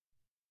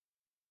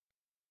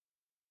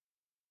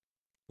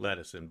Let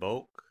us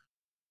invoke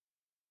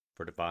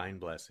for divine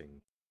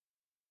blessing.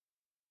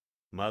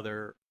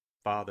 Mother,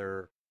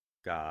 Father,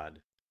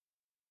 God,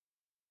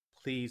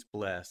 please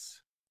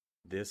bless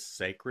this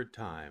sacred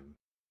time.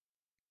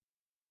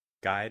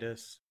 Guide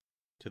us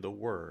to the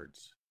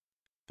words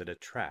that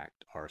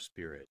attract our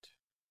spirit.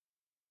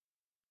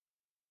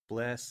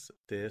 Bless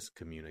this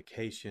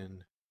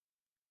communication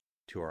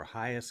to our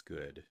highest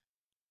good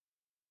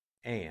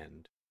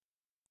and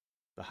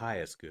the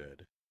highest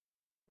good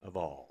of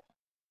all.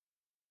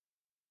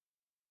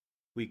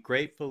 We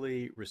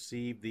gratefully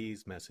receive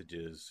these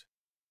messages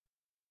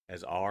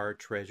as our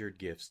treasured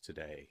gifts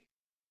today.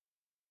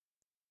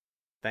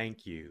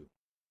 Thank you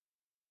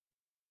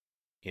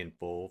in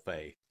full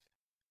faith.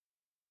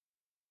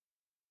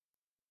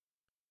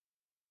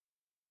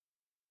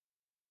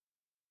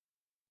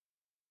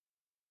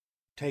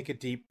 Take a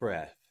deep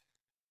breath.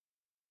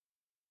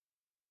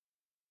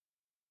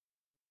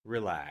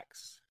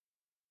 Relax.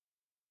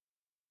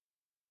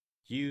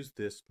 Use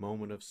this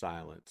moment of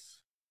silence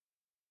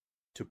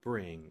to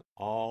bring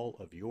all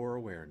of your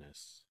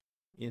awareness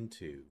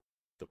into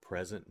the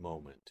present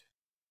moment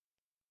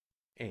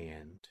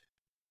and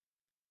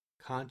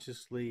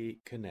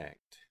consciously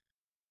connect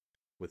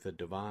with the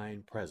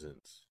divine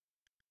presence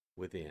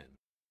within.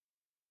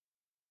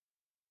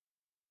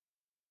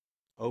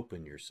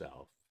 Open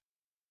yourself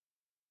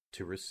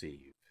to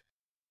receive.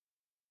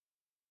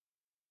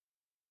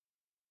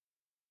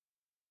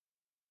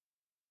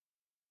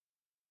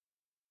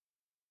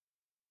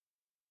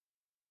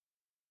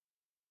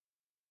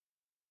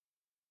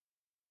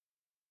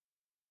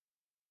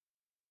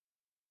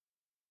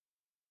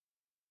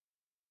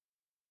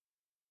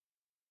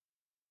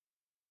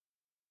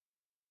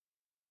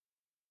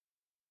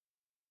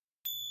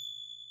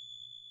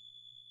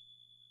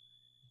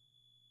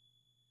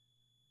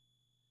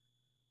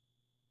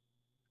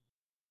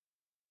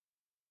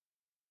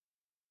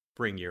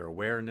 Bring your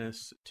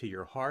awareness to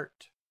your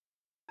heart.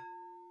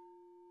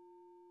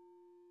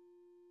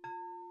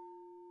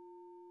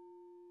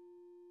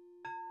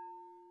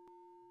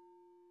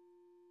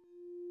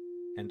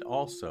 And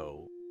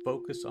also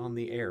focus on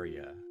the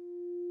area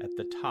at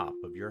the top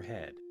of your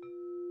head.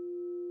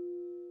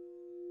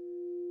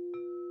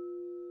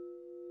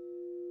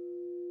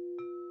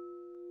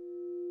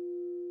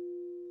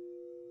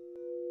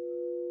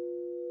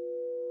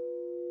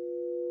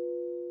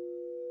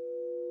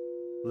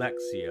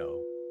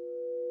 Lectio.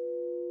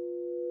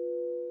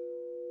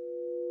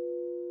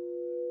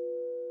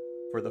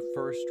 For the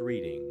first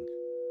reading,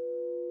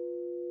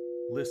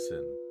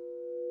 listen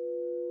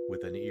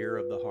with an ear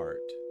of the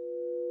heart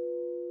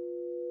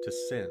to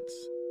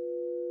sense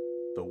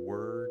the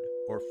word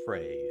or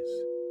phrase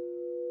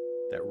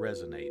that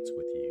resonates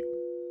with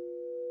you.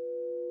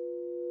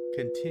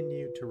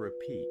 Continue to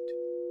repeat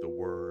the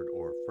word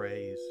or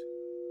phrase.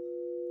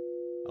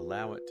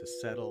 Allow it to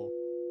settle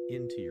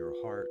into your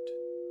heart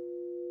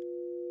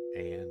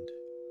and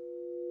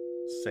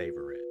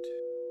savor it.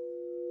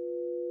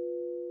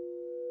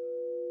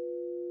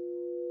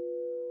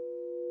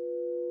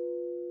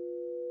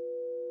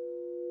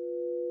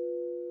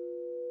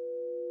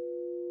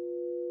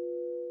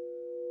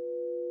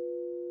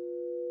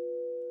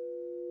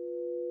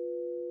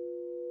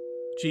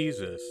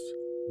 Jesus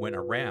went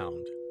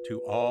around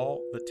to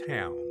all the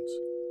towns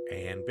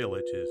and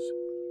villages,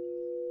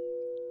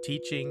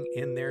 teaching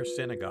in their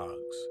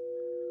synagogues,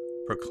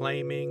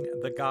 proclaiming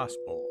the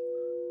gospel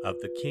of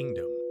the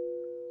kingdom,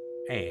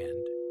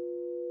 and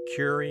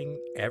curing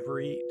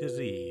every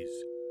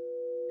disease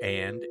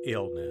and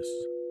illness.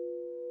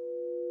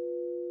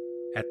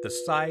 At the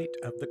sight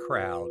of the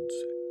crowds,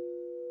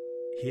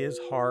 his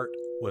heart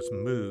was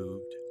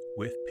moved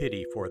with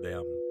pity for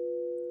them,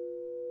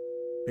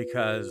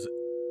 because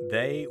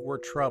they were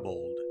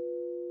troubled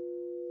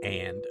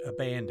and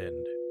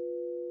abandoned,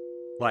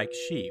 like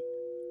sheep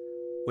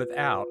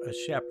without a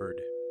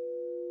shepherd.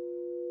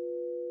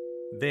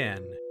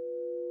 Then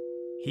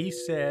he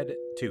said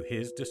to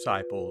his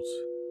disciples,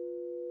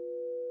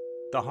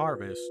 "The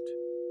harvest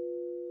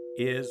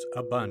is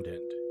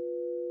abundant,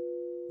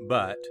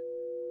 but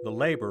the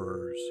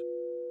laborers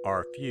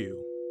are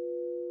few.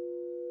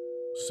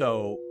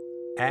 So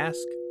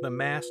ask the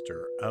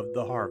master of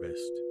the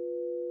harvest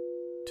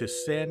to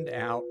send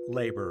out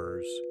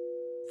laborers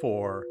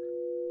for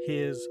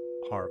his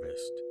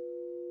harvest."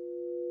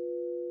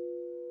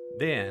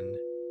 Then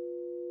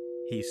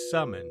he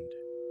summoned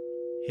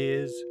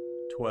his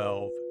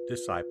 12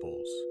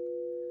 disciples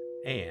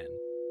and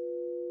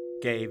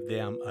gave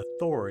them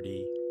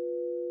authority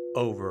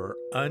over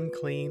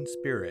unclean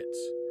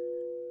spirits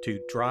to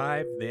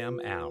drive them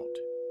out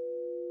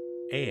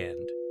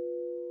and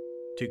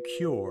to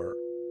cure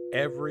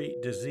every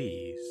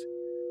disease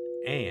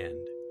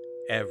and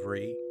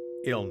every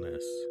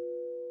illness.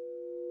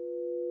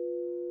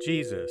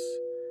 Jesus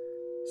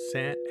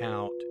sent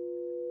out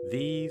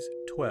these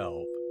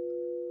 12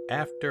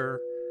 after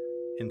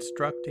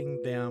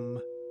instructing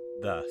them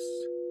thus: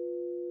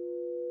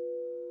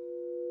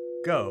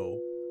 "Go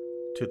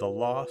to the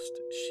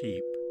lost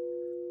sheep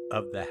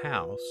of the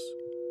house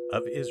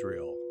of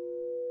Israel.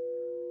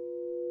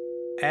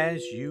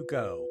 As you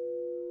go,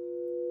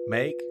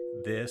 make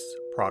this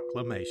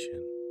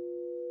proclamation: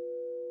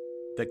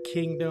 the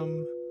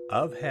kingdom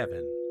of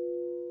heaven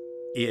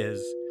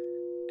is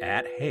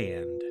at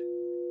hand.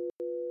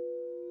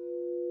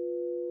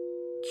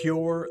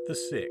 Cure the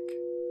sick,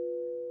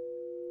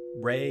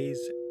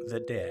 raise the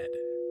dead,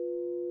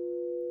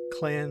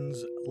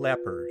 cleanse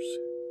lepers,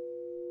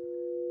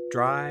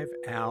 drive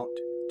out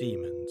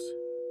demons.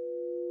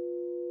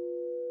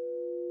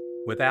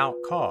 Without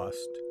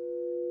cost,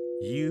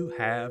 you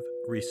have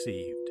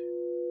received.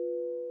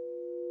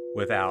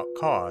 Without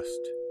cost,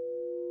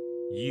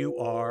 you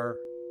are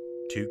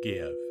to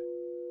give.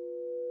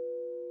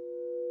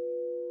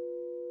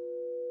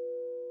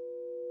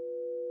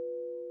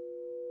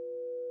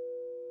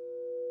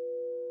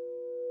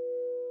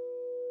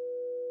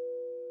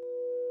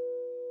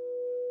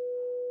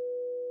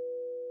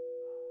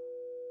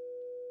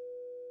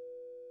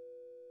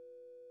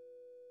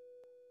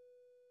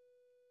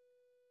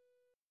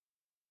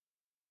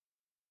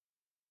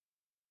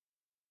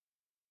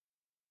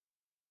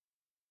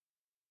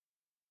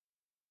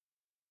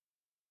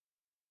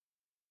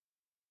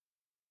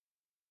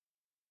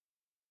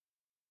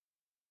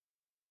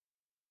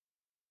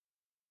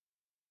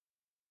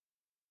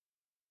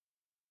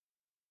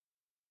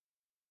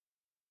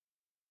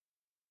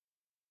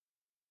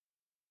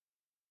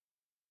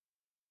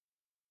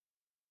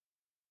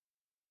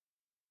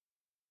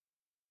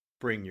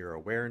 Bring your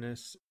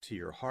awareness to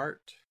your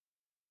heart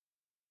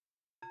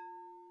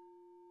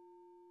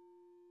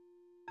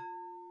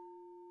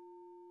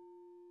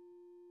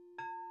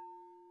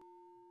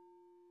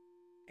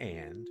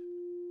and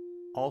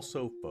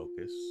also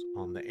focus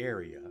on the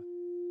area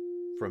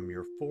from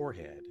your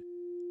forehead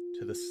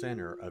to the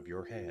center of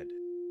your head.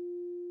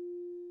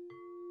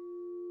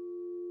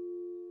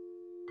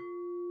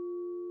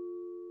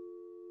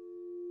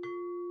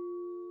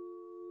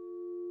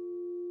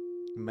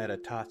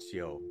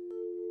 Meditatio.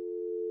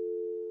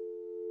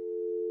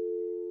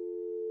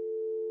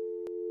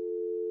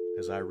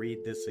 As I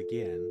read this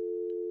again,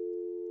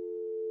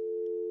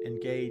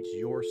 engage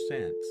your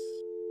sense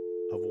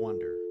of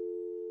wonder.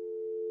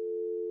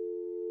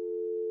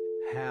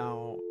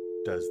 How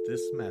does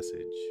this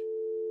message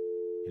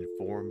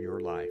inform your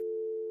life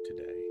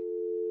today?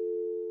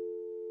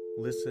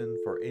 Listen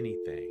for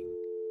anything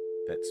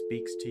that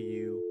speaks to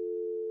you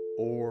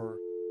or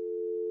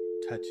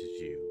touches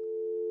you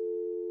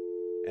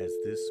as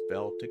this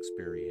felt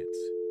experience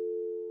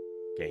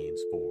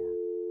gains form.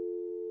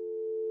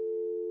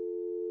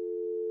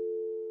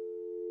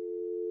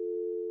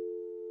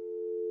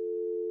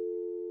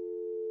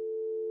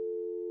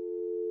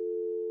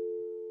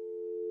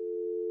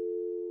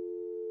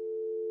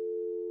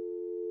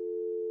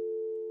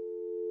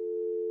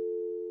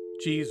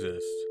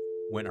 Jesus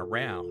went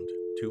around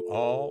to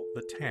all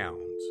the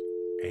towns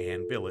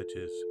and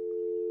villages,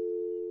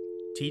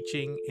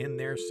 teaching in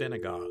their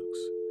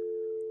synagogues,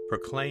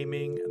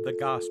 proclaiming the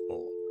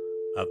gospel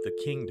of the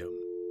kingdom,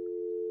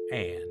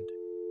 and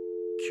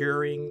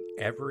curing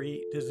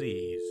every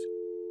disease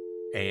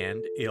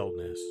and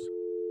illness.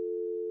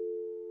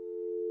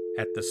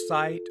 At the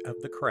sight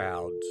of the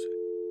crowds,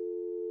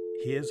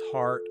 his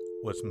heart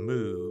was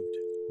moved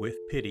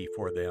with pity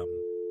for them,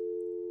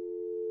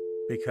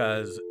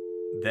 because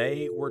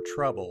they were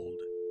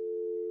troubled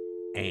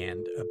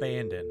and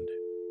abandoned,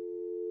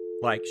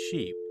 like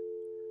sheep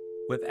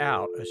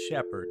without a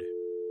shepherd.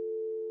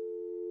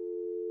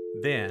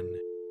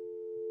 Then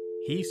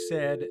he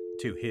said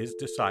to his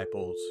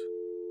disciples,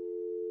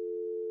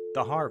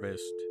 "The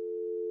harvest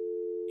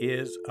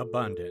is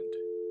abundant,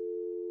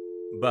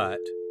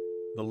 but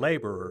the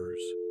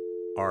laborers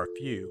are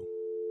few.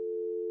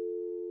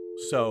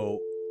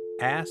 So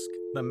ask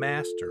the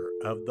master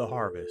of the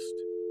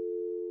harvest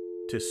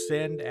to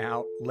send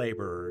out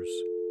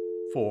laborers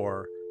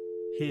for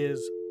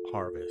his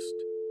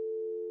harvest."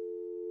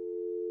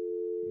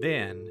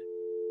 Then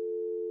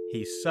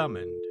he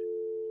summoned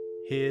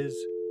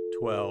his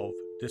 12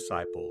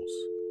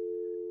 disciples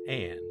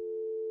and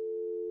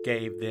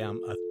gave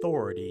them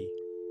authority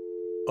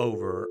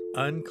over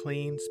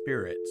unclean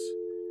spirits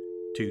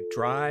to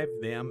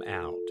drive them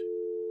out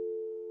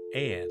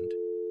and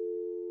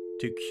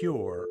to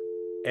cure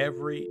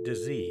every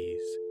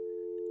disease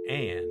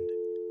and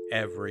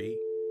every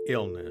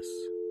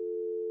illness.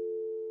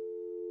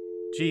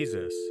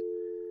 Jesus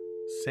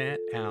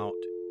sent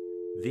out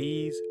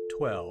these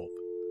 12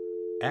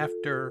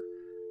 after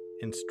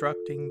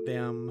instructing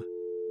them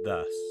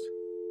thus: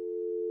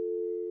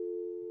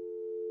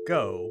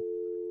 "Go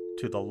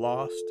to the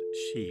lost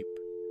sheep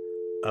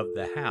of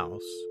the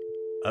house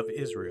of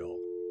Israel.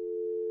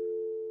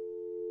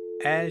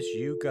 As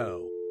you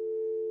go,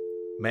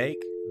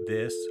 make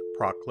this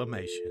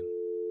proclamation: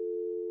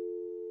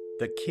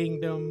 the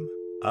kingdom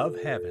of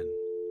heaven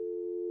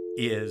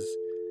is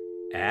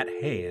at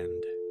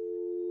hand.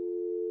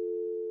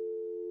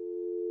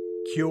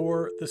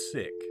 Cure the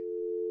sick,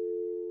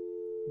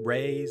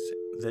 raise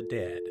the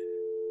dead,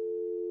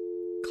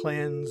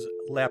 cleanse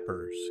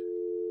lepers,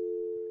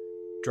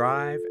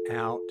 drive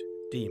out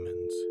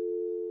demons.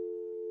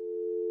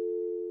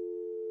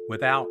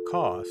 Without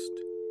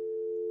cost,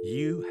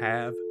 you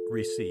have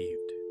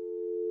received.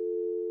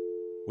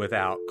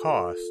 Without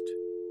cost,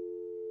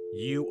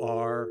 you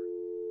are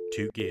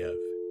to give.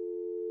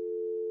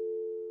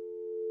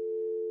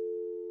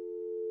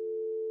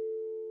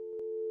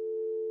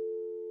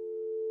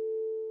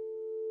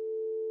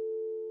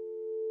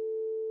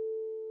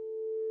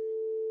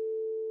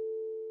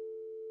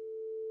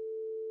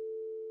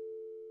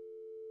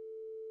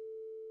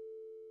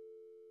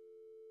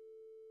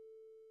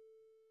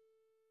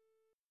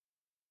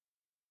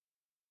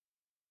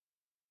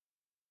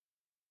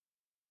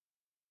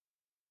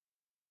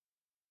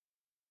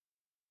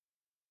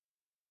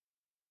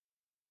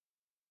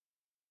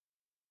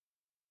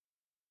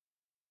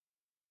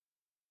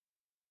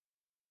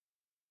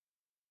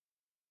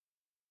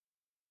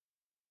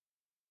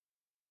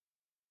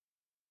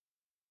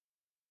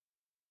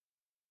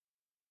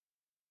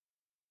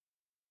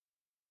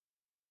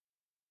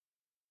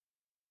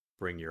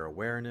 Bring your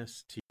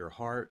awareness to your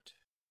heart.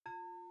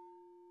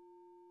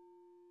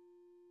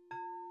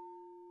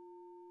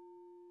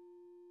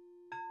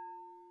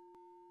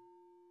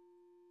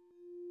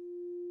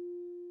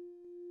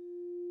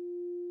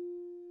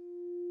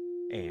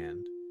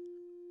 And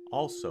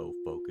also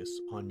focus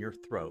on your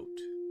throat.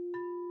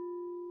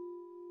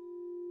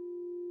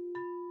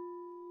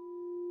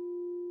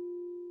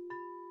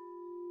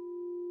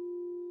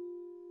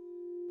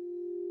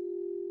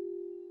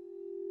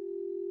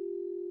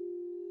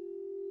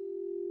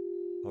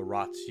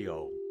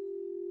 Oratio.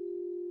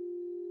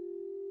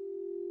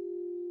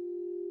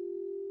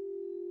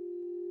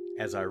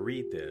 As I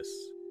read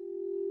this,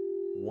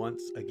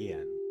 once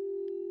again,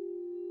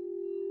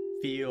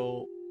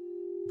 feel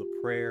the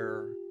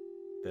prayer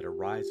that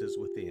arises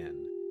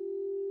within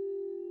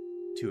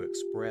to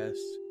express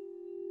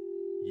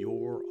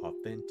your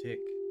authentic,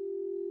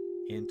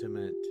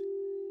 intimate,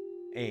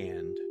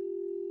 and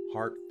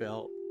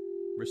heartfelt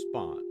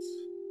response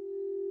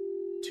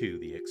to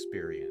the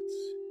experience.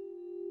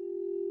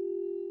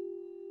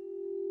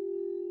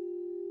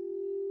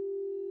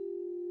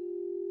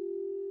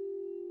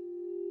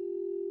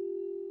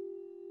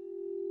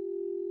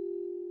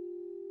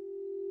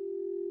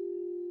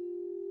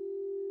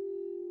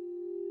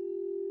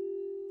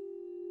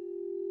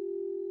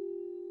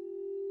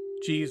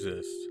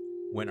 Jesus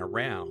went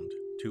around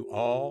to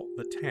all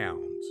the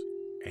towns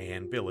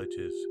and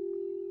villages,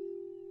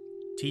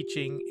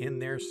 teaching in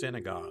their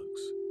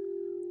synagogues,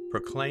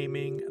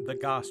 proclaiming the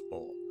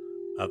gospel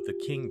of the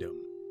kingdom,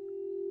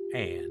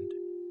 and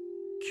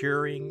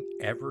curing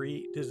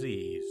every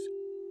disease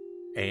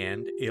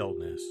and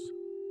illness.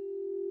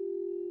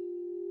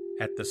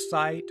 At the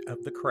sight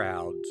of the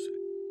crowds,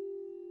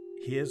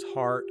 his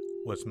heart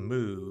was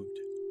moved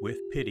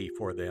with pity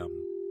for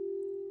them,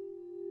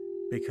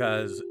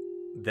 because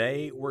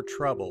they were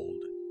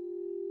troubled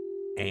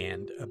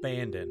and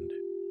abandoned,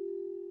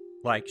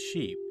 like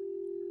sheep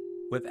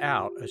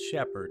without a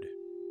shepherd.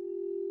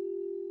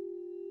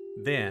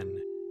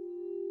 Then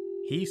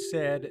he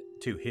said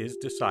to his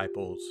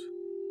disciples,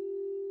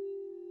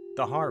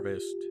 "The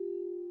harvest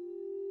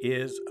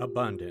is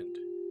abundant,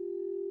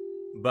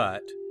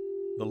 but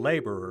the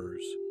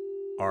laborers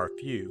are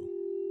few.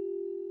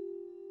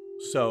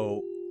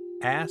 So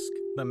ask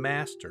the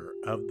master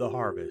of the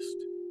harvest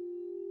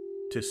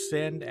to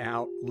send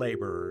out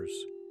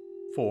laborers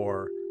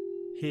for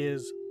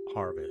his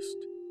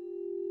harvest."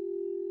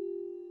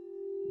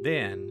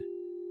 Then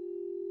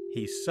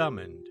he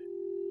summoned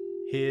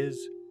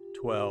his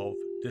 12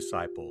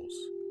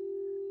 disciples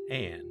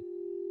and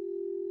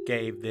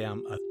gave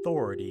them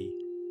authority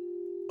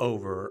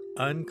over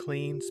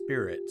unclean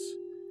spirits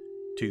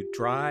to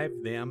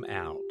drive them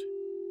out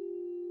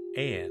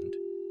and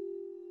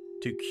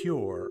to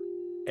cure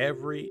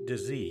every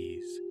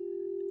disease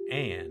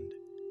and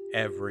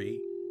every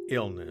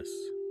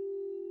illness.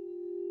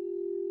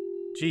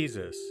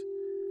 Jesus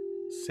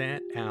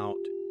sent out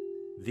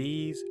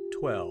these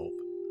 12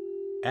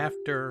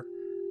 after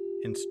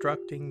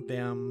instructing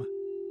them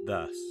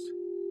thus: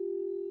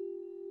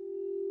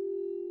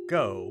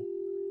 "Go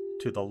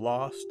to the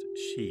lost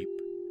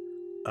sheep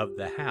of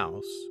the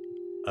house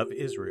of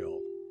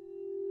Israel.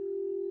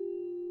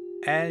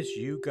 As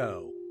you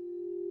go,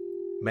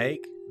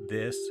 make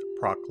this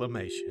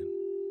proclamation: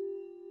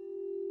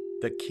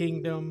 the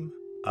kingdom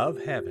of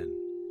heaven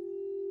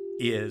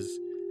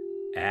is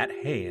at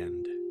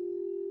hand.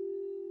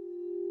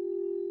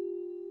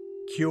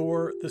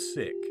 Cure the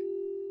sick,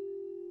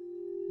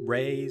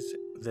 raise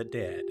the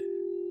dead,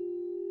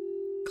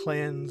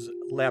 cleanse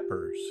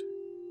lepers,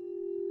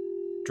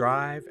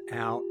 drive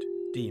out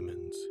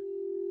demons.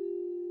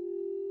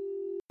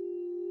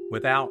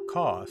 Without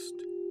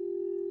cost,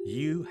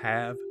 you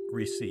have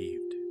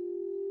received.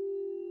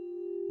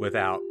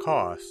 Without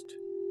cost,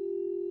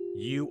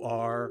 you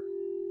are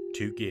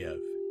to give."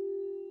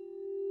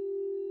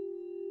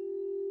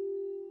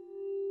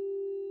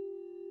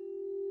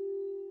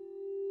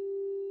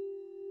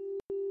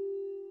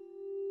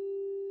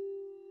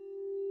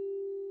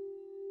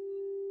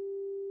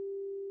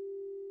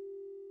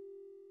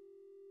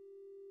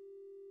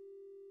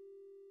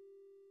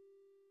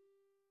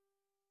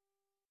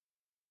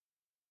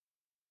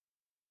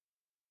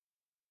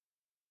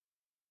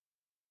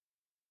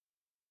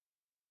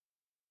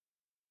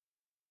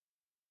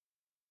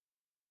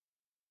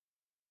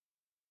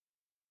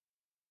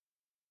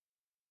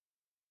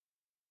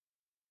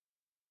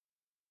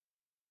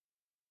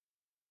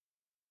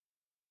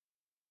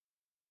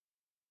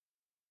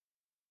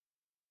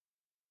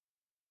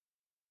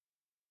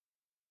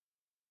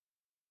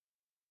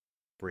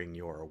 Bring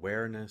your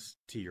awareness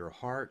to your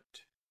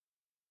heart.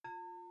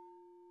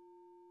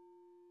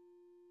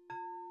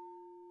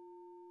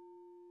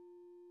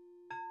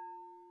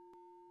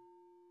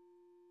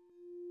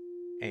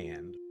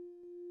 And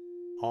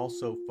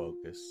also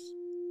focus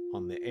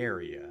on the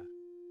area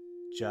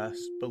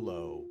just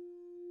below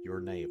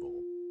your navel.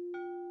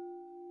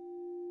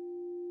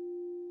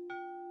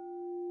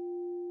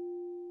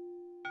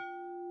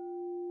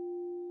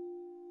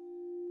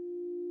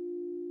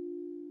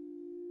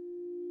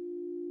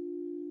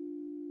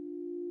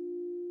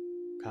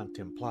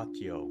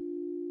 Contemplatio.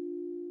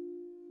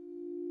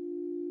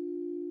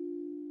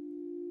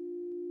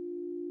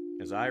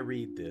 As I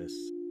read this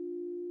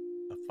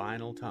a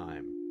final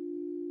time,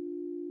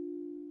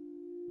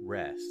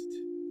 rest.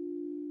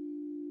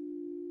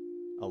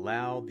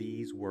 Allow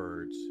these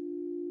words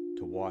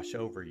to wash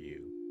over you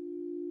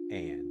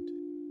and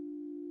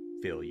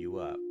fill you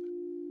up.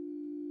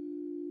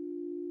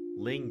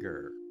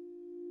 Linger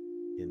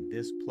in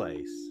this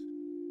place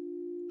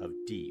of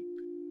deep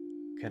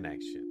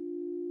connection.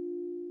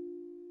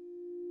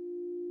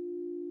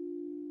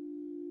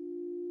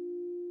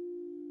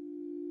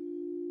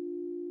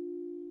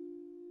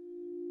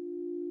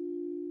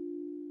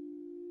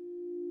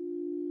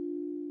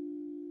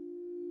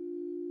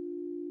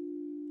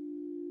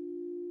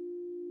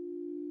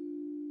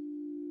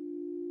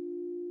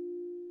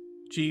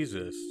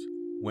 Jesus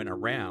went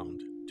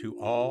around to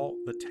all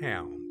the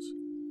towns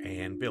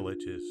and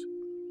villages,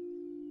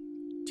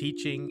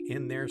 teaching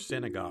in their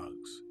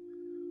synagogues,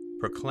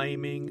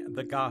 proclaiming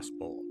the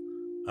gospel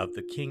of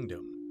the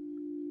kingdom,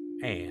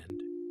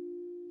 and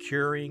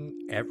curing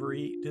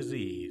every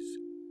disease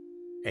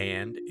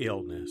and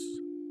illness.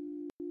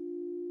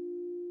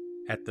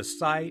 At the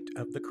sight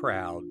of the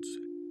crowds,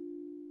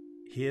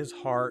 his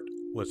heart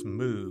was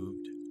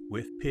moved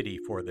with pity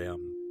for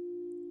them,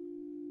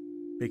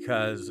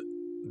 because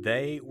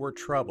they were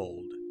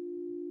troubled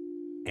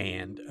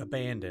and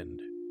abandoned,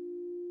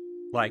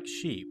 like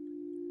sheep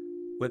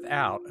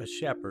without a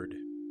shepherd.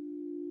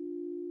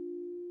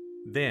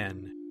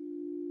 Then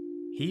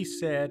he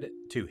said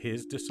to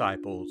his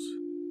disciples,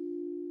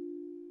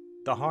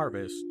 "The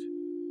harvest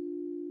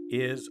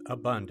is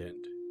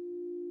abundant,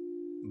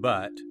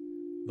 but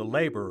the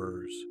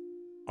laborers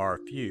are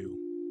few.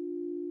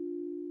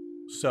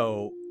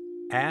 So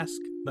ask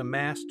the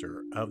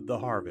master of the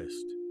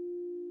harvest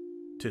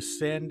to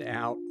send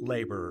out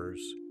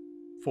laborers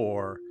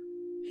for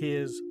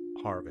his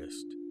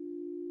harvest."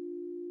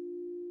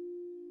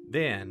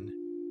 Then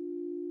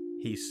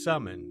he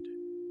summoned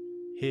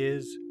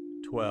his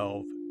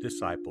 12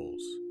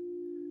 disciples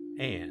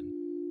and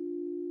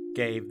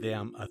gave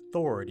them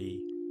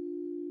authority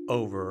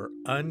over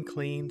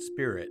unclean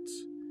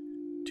spirits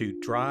to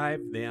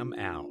drive them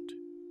out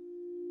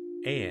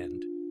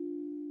and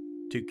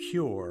to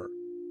cure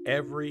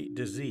every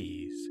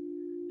disease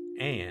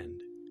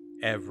and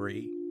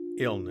every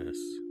illness.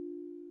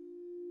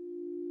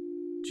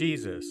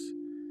 Jesus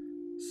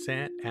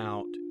sent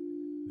out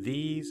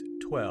these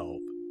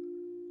 12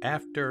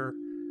 after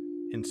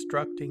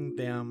instructing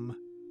them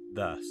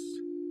thus: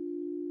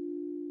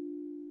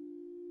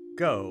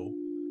 "Go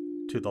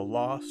to the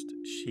lost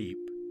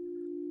sheep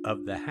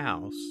of the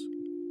house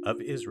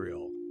of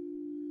Israel.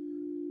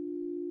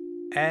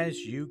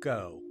 As you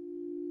go,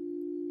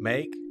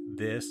 make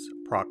this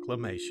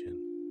proclamation: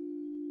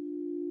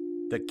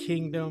 the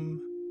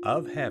kingdom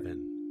of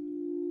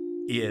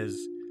heaven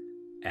is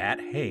at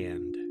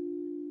hand.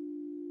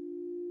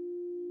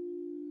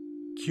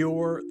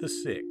 Cure the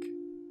sick,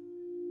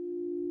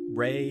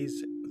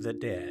 raise the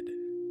dead,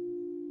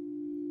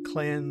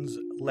 cleanse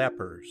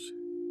lepers,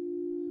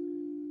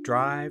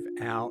 drive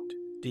out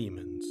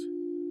demons.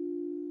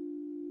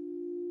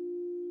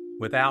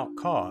 Without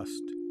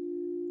cost,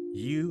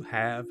 you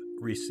have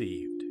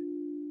received.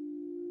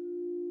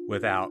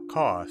 Without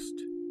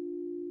cost,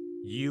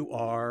 you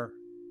are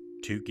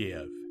to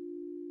give."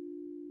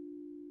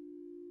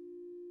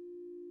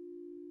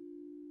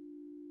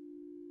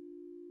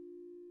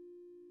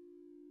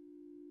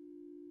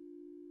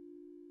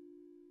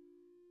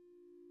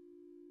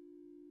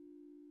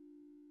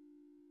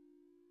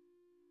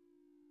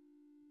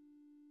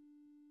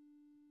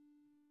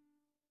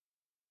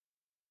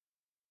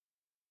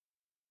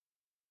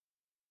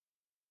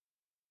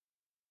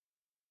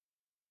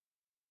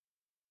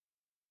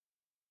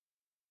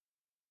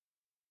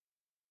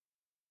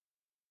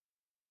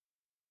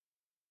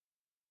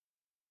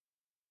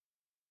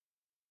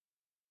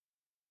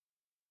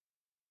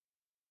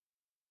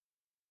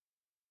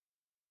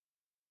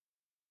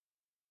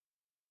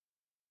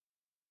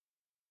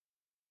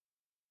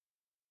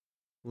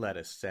 Let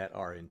us set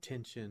our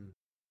intention.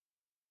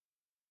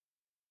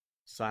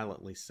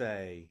 Silently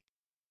say,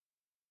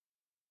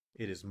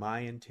 "It is my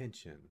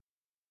intention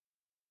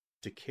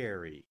to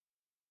carry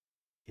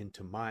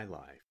into my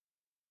life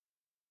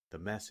the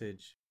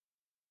message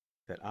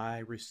that I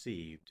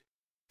received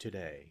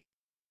today,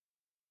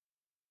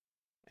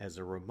 as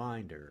a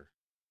reminder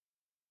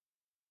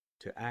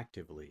to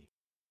actively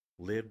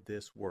live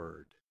this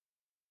word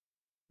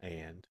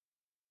and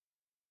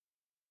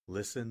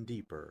listen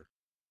deeper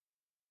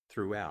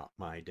throughout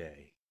my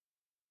day.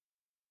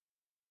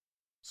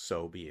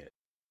 So be it.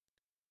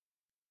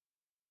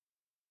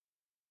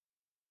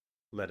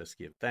 Let us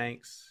give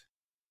thanks.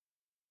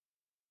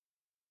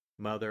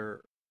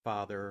 Mother,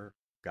 Father,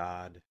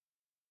 God,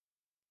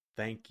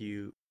 thank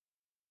you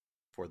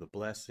for the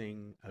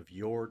blessing of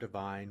your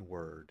divine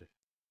word.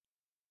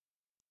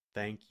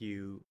 Thank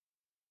you,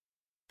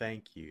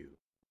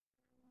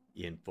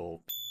 in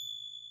full.